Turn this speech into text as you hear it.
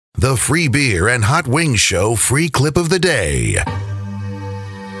The Free Beer and Hot Wings Show free clip of the day.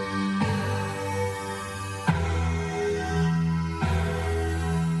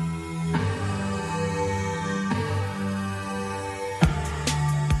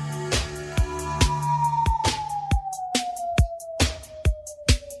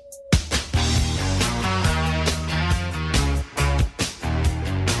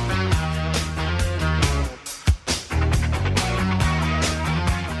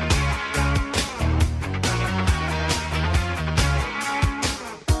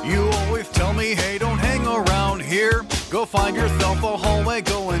 Go find yourself a hallway,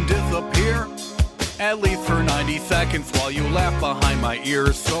 go and disappear. At least for 90 seconds while you laugh behind my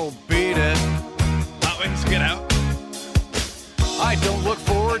ears. So beat it. Hot Wings, get out. I don't look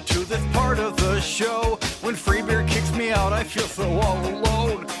forward to this part of the show. When Free Beer kicks me out, I feel so all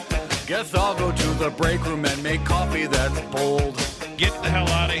alone. Guess I'll go to the break room and make coffee that's bold. Get the hell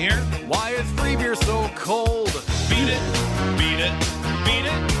out of here. Why is Free Beer so cold? Beat it, beat it, beat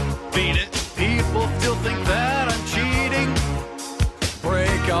it, beat it. People still think that I'm cheating.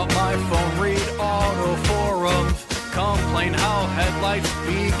 Break out my phone, read auto forums. Complain how headlights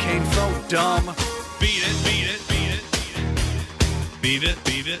became so dumb. Beat it, beat it, beat it, beat it,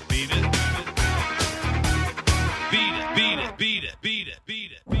 beat it, beat it, beat it, beat it, beat it, beat it,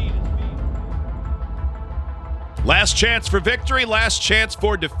 beat it, beat it. Last chance for victory, last chance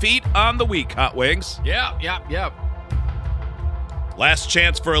for defeat on the week, Hot Wings. Yep. Last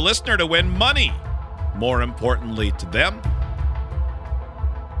chance for a listener to win money. More importantly to them.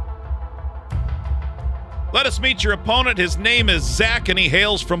 Let us meet your opponent. His name is Zach, and he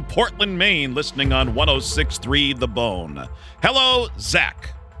hails from Portland, Maine, listening on 106.3 The Bone. Hello,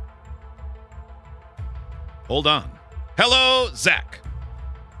 Zach. Hold on. Hello, Zach.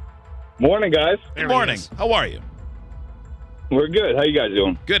 Morning, guys. Good morning. How are you? We're good. How you guys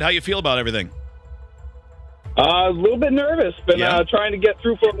doing? Good. How you feel about everything? A little bit nervous. Been trying to get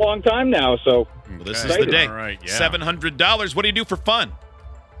through for a long time now, so well, this is the day. All right, yeah. $700. What do you do for fun?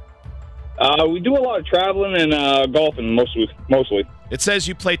 We do a lot of traveling and golfing, mostly. It says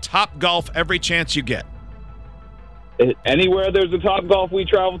you play Top Golf every chance you get. Anywhere there's a Top Golf we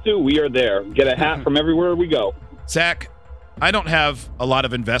travel to, we are there. Get a hat from everywhere we go. Zach, I don't have a lot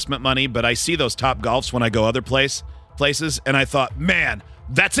of investment money, but I see those Top Golfs when I go other places, and I thought, man,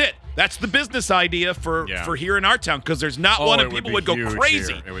 that's it. That's the business idea for here in our town, because there's not one, and people would go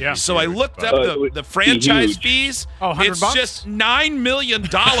crazy. So I looked up the franchise fees. It's $100? just $9 million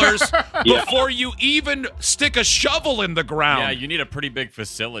before you even stick a shovel in the ground. Yeah, you need a pretty big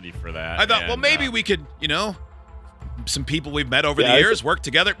facility for that. I thought, well, maybe we could, some people we've met over the years work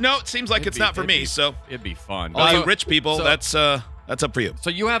together. No, it seems like it's not for me. So it'd be fun. All you rich people, that's up for you. So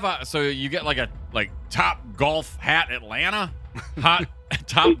you have you get like Top Golf Hat Atlanta,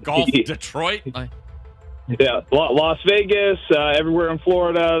 Top Golf Detroit. Yeah, Las Vegas, everywhere in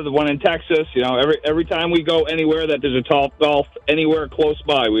Florida, the one in Texas. Every time we go anywhere that there's a Top Golf anywhere close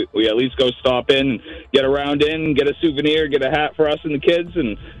by, we at least go stop in, and get around in, get a souvenir, get a hat for us and the kids,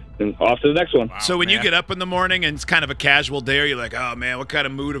 and off to the next one. Wow, so when you get up in the morning and it's kind of a casual day, you're like, oh man, what kind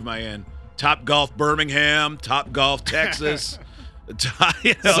of mood am I in? Top Golf Birmingham, Top Golf Texas.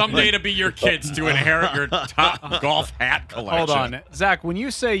 Someday to be your kids to inherit your Top Golf hat collection. Hold on. Zach, when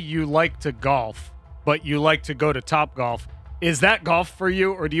you say you like to golf, but you like to go to Top Golf, is that golf for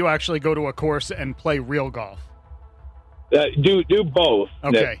you, or do you actually go to a course and play real golf? Do both.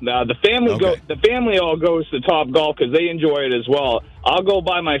 Okay. The family all goes to Top Golf because they enjoy it as well. I'll go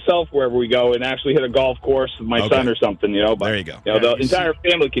by myself wherever we go and actually hit a golf course with my son or something. But, there you go. The entire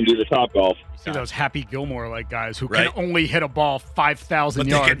family can do the Top Golf. You see those Happy Gilmore-like guys who can only hit a ball 5,000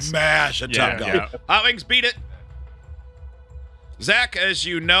 yards. But they can mash a Top Golf. Yeah. Hot Wings, beat it. Zach, as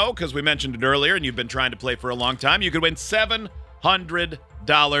you know, because we mentioned it earlier and you've been trying to play for a long time, you could win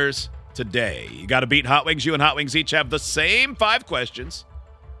 $700 today. You got to beat Hot Wings. You and Hot Wings each have the same 5 questions.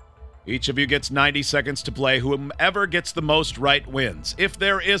 Each of you gets 90 seconds to play. Whomever gets the most right wins. If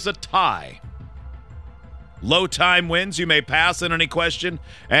there is a tie, low time wins. You may pass on any question,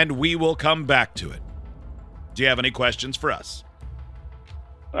 and we will come back to it. Do you have any questions for us?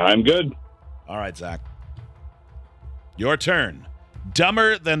 I'm good. All right, Zach. Your turn.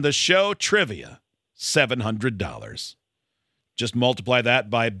 Dumber Than the Show trivia, $700. Just multiply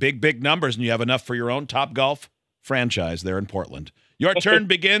that by big numbers, and you have enough for your own Top Golf franchise there in Portland. Your turn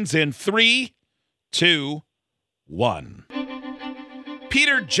begins in 3, 2, 1.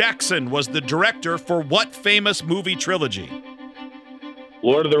 Peter Jackson was the director for what famous movie trilogy?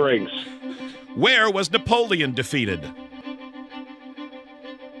 Lord of the Rings. Where was Napoleon defeated?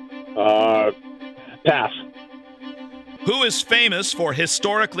 Pass. Who is famous for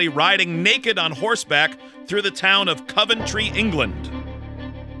historically riding naked on horseback through the town of Coventry, England?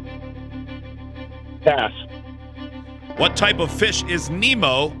 Pass. What type of fish is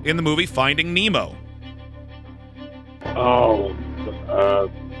Nemo in the movie Finding Nemo?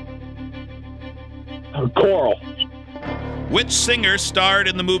 Coral. Which singer starred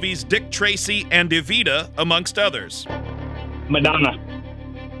in the movies Dick Tracy and Evita, amongst others? Madonna.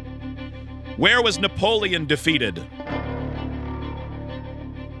 Where was Napoleon defeated?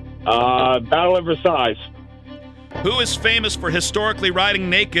 Battle of Versailles. Who is famous for historically riding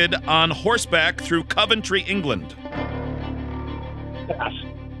naked on horseback through Coventry, England? Pass.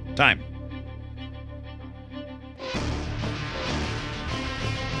 Time.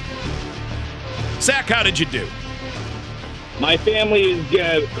 Zach, how did you do? My family is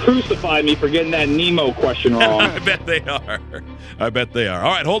going to crucify me for getting that Nemo question wrong. I bet they are. I bet they are.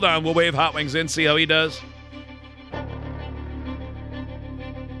 All right, hold on. We'll wave Hot Wings in, see how he does.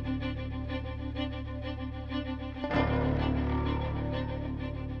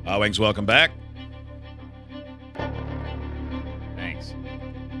 Hot Wings, welcome back. Thanks.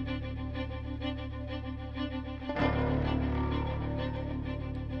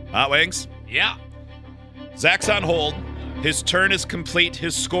 Hot Wings. Yeah. Zach's on hold. His turn is complete.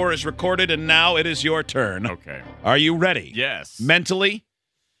 His score is recorded, and now it is your turn. Okay. Are you ready? Yes. Mentally?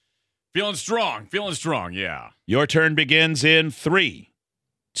 Feeling strong. Feeling strong. Yeah. Your turn begins in 3,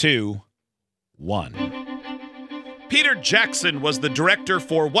 2, 1. Peter Jackson was the director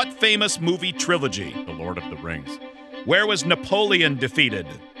for what famous movie trilogy? The Lord of the Rings. Where was Napoleon defeated?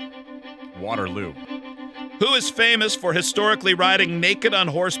 Waterloo. Who is famous for historically riding naked on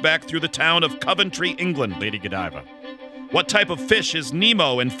horseback through the town of Coventry, England? Lady Godiva. What type of fish is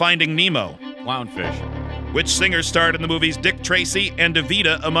Nemo in Finding Nemo? Clownfish. Which singer starred in the movies Dick Tracy and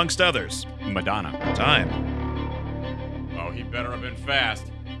Evita, amongst others? Madonna. Time. Oh, he better have been fast.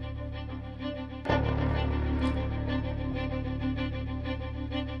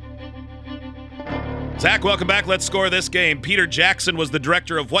 Zach, welcome back. Let's score this game. Peter Jackson was the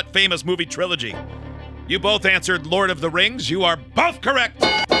director of what famous movie trilogy? You both answered Lord of the Rings. You are both correct.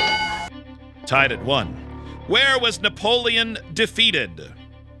 Tied at 1. Where was Napoleon defeated?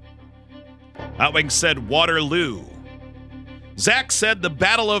 Outwing said Waterloo. Zach said the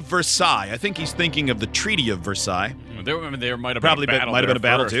Battle of Versailles. I think he's thinking of the Treaty of Versailles. There might have Probably been a battle. might have been a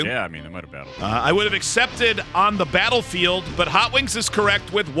battle, first. too. Yeah, I mean, there might have battled. I would have accepted on the battlefield, but Hot Wings is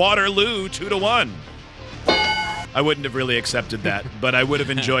correct with Waterloo 2-1. I wouldn't have really accepted that, but I would have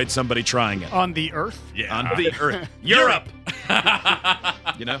enjoyed somebody trying it. On the Earth? Yeah. On the Earth. Europe!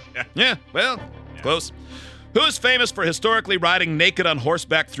 You know? Yeah, well, close. Who is famous for historically riding naked on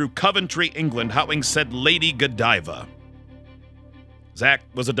horseback through Coventry, England? Hot Wings said Lady Godiva. Zach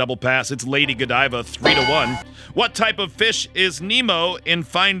was a double pass. It's Lady Godiva, 3-1. What type of fish is Nemo in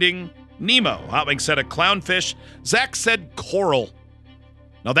Finding Nemo? Hot Wings said a clownfish. Zach said coral.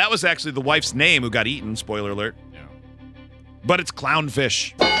 Now, that was actually the wife's name who got eaten, spoiler alert. Yeah. But it's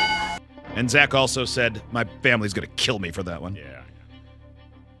clownfish. And Zach also said, my family's going to kill me for that one. Yeah.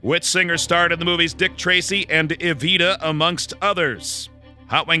 Which singer starred in the movies Dick Tracy and Evita, amongst others?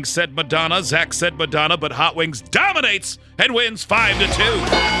 Hot Wings said Madonna. Zach said Madonna, but Hot Wings dominates and wins 5-2.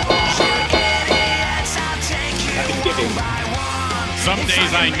 Some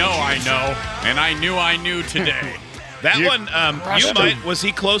days I know, and I knew today. That was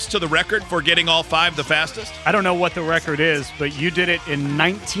he close to the record for getting all 5 the fastest? I don't know what the record is, but you did it in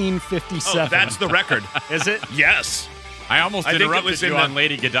 1957. Oh, that's the record. Is it? Yes. I almost I think it interrupted was you in the- on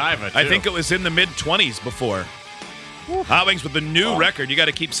Lady Godiva, too. I think it was in the mid-20s before. Hot Wings with the new record. You got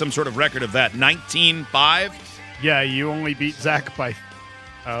to keep some sort of record of that. 19.5? Yeah, you only beat Zach by,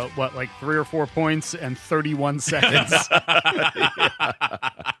 like 3 or 4 points and 31 seconds.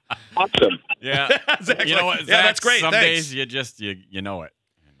 Awesome. Yeah. Zach's You know like, what, yeah, Zach, that's great, Some thanks. days you know it.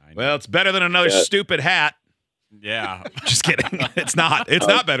 And I know. Well, it's better than another stupid hat. Yeah. Just kidding. It's not. It's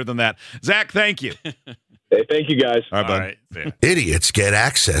not better than that. Zach, thank you. Hey, thank you, guys. All right, bud. All right. See ya. Idiots get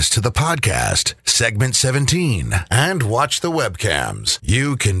access to the podcast, segment 17, and watch the webcams.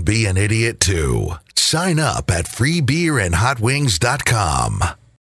 You can be an idiot too. Sign up at freebeerandhotwings.com.